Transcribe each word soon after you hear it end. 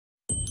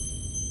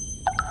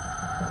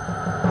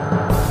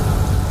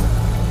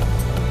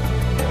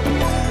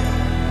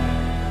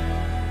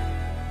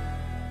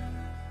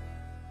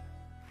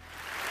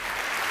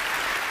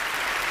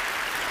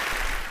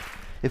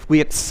if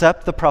we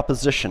accept the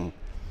proposition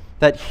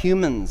that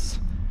humans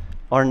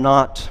are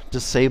not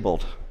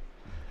disabled,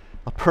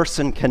 a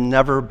person can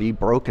never be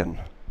broken.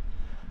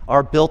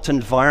 Our built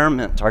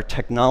environment, our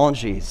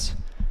technologies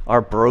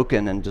are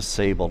broken and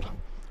disabled.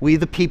 We,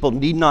 the people,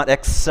 need not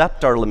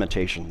accept our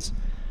limitations,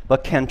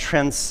 but can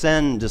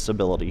transcend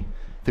disability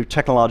through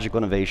technological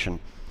innovation.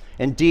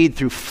 Indeed,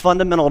 through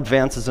fundamental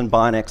advances in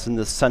bionics in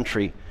this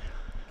century,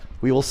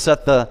 we will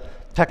set the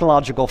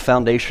technological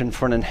foundation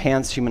for an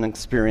enhanced human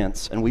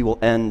experience, and we will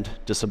end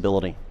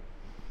disability.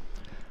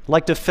 I'd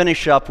like to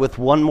finish up with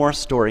one more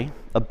story,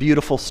 a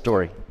beautiful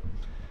story,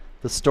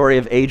 the story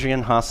of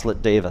Adrianne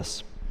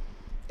Haslet-Davis.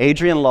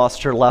 Adrianne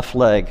lost her left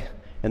leg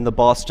in the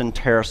Boston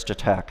terrorist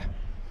attack.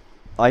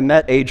 I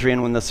met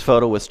Adrianne when this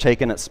photo was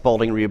taken at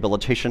Spaulding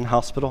Rehabilitation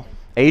Hospital.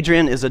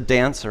 Adrianne is a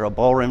dancer, a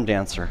ballroom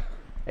dancer.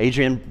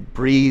 Adrianne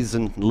breathes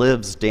and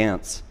lives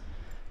dance.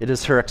 It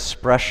is her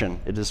expression.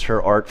 It is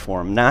her art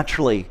form.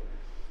 Naturally,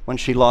 when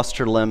she lost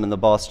her limb in the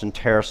Boston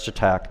terrorist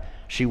attack,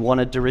 she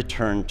wanted to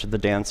return to the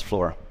dance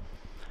floor.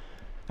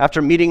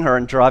 After meeting her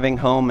and driving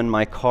home in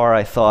my car,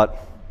 I thought,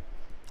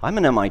 I'm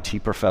an MIT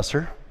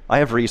professor. I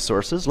have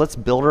resources. Let's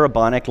build her a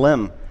bionic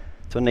limb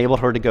to enable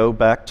her to go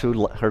back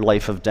to her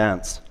life of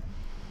dance.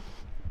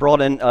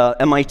 Brought in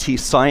MIT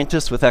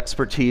scientists with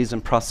expertise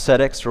in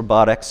prosthetics,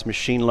 robotics,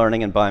 machine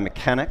learning, and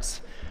biomechanics.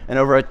 And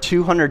over a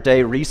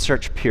 200-day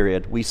research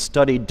period, we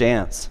studied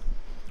dance.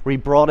 We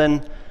brought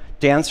in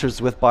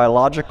dancers with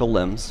biological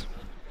limbs,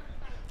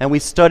 and we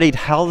studied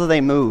how do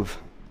they move,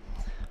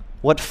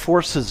 what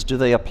forces do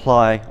they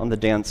apply on the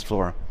dance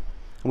floor.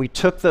 And we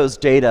took those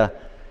data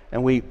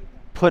and we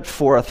put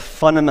forth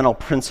fundamental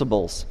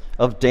principles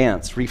of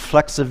dance,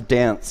 reflexive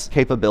dance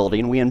capability,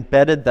 and we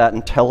embedded that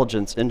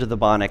intelligence into the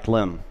bionic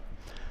limb.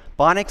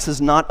 Bionics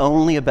is not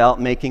only about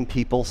making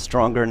people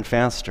stronger and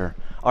faster.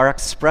 Our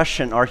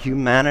expression, our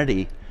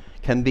humanity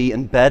can be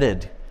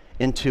embedded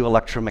into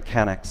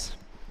electromechanics.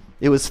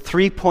 It was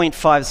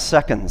 3.5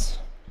 seconds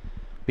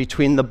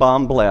between the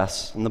bomb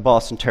blasts and the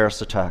Boston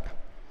terrorist attack.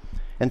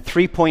 In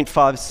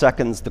 3.5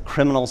 seconds, the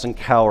criminals and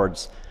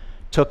cowards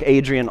took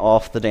Adrianne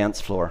off the dance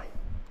floor.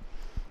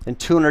 In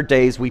 200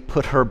 days, we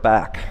put her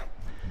back.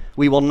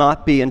 We will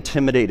not be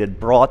intimidated,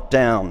 brought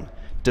down,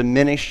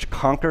 diminished,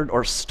 conquered,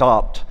 or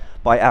stopped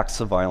by acts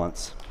of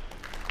violence.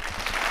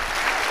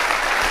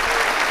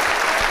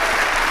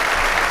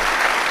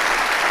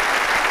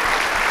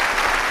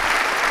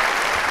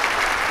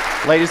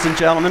 Ladies and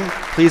gentlemen,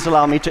 please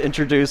allow me to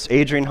introduce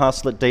Adrianne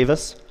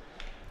Haslet-Davis,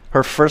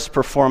 her first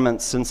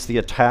performance since the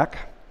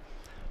attack.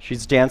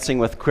 She's dancing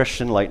with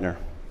Christian Leitner.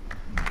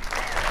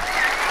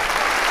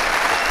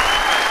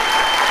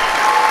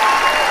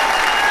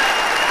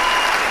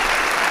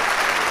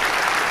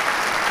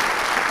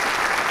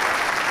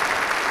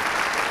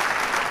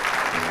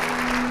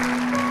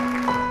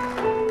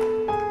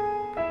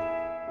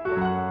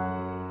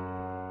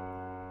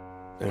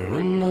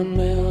 Ring my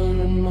bell,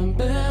 ring my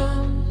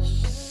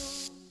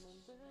bells.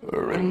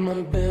 Ring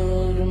my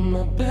bell, ring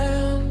my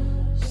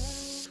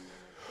bells.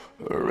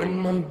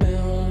 Ring my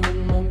bell,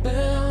 ring my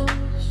bells.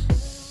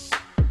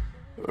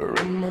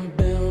 Ring my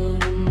bell,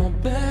 ring my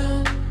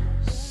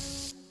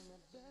bells.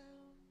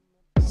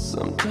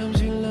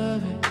 Sometimes you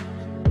love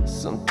it,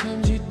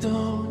 sometimes you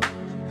don't.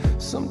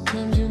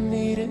 Sometimes you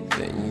need it,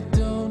 then you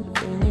don't,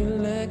 and you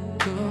let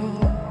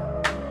go.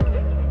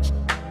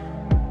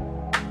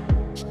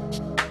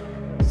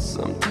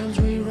 Sometimes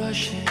we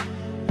rush it,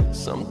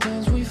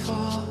 sometimes we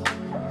fall.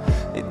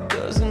 It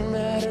doesn't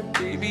matter,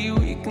 baby,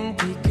 we can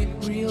take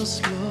it real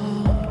slow.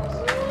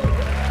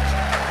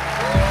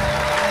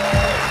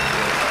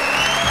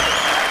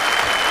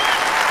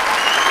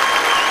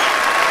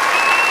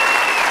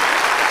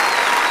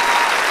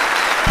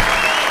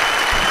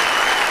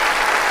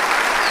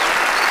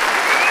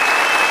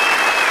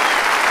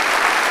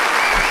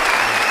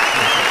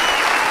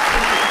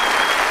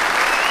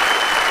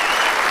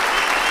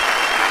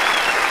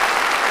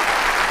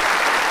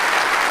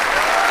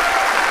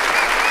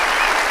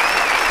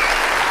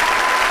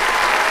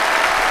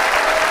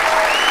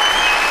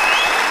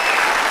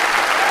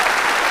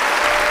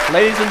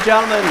 Ladies and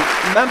gentlemen,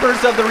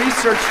 members of the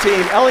research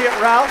team, Elliot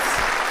Rouse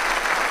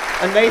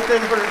and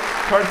Nathan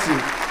Bertarzi.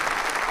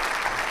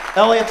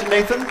 Elliot and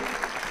Nathan.